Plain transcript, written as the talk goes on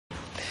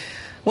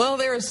Well,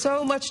 there is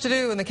so much to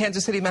do in the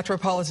Kansas City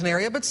metropolitan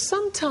area, but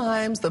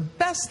sometimes the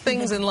best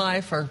things in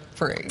life are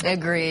free.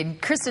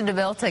 Agreed. Krista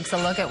DeVille takes a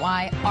look at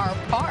why our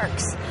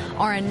parks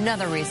are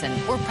another reason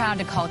we're proud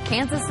to call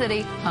Kansas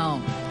City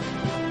home.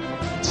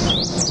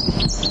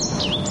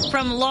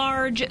 From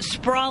large,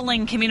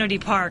 sprawling community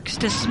parks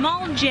to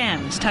small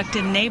gems tucked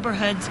in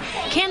neighborhoods,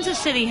 Kansas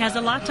City has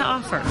a lot to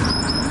offer.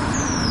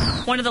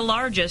 One of the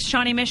largest,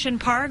 Shawnee Mission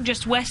Park,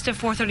 just west of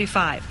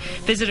 435.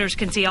 Visitors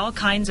can see all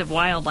kinds of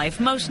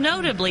wildlife, most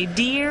notably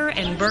deer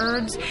and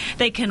birds.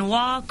 They can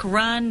walk,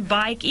 run,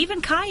 bike,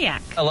 even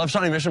kayak. I love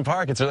Shawnee Mission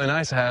Park. It's really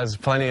nice. It has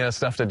plenty of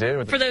stuff to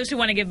do. For those who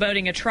want to give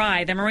boating a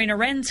try, the marina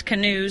rents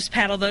canoes,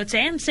 paddle boats,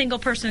 and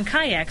single-person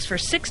kayaks for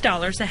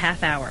 $6 a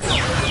half hour.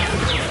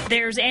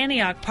 There's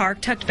Antioch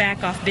Park, tucked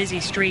back off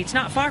busy streets,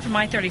 not far from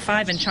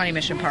I-35 and Shawnee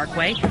Mission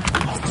Parkway.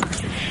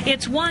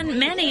 It's one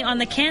many on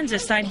the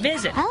Kansas side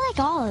visit. I like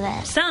all of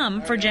it.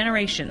 Some for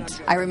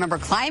generations. I remember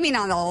climbing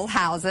on the old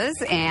houses,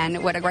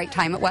 and what a great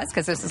time it was,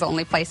 because this is the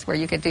only place where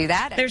you could do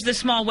that. There's the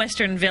small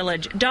western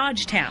village,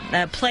 Dodgetown,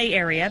 a play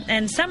area,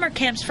 and summer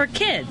camps for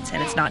kids,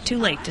 and it's not too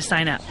late to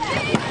sign up.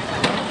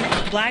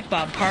 Black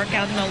Bob Park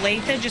out in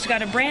Olathe just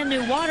got a brand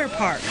new water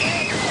park,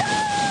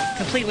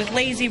 complete with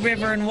lazy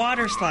river and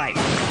water slide.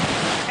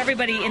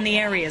 Everybody in the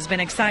area has been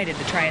excited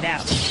to try it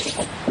out.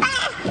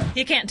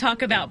 You can't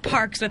talk about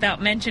parks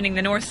without mentioning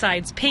the North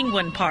Side's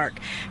Penguin Park.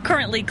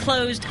 Currently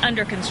closed,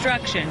 under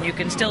construction, you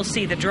can still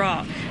see the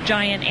draw.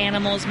 Giant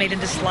animals made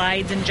into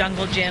slides and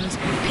jungle gyms,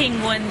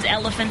 penguins,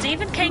 elephants,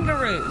 even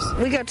kangaroos.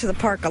 We go to the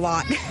park a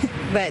lot,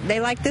 but they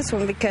like this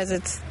one because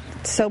it's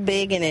so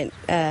big and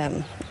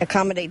it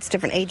accommodates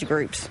different age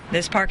groups.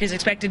 This park is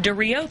expected to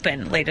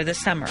reopen later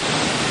this summer.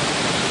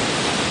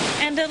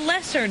 And a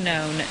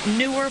lesser-known,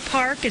 newer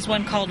park is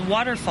one called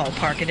Waterfall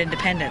Park at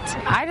Independence.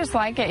 I just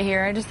like it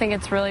here. I just think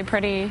it's really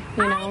pretty,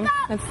 you know,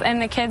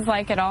 and the kids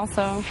like it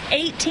also.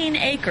 18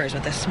 acres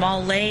with a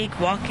small lake,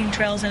 walking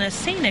trails, and a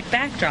scenic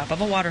backdrop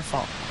of a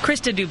waterfall.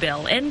 Krista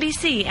DeVille,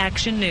 NBC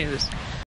Action News.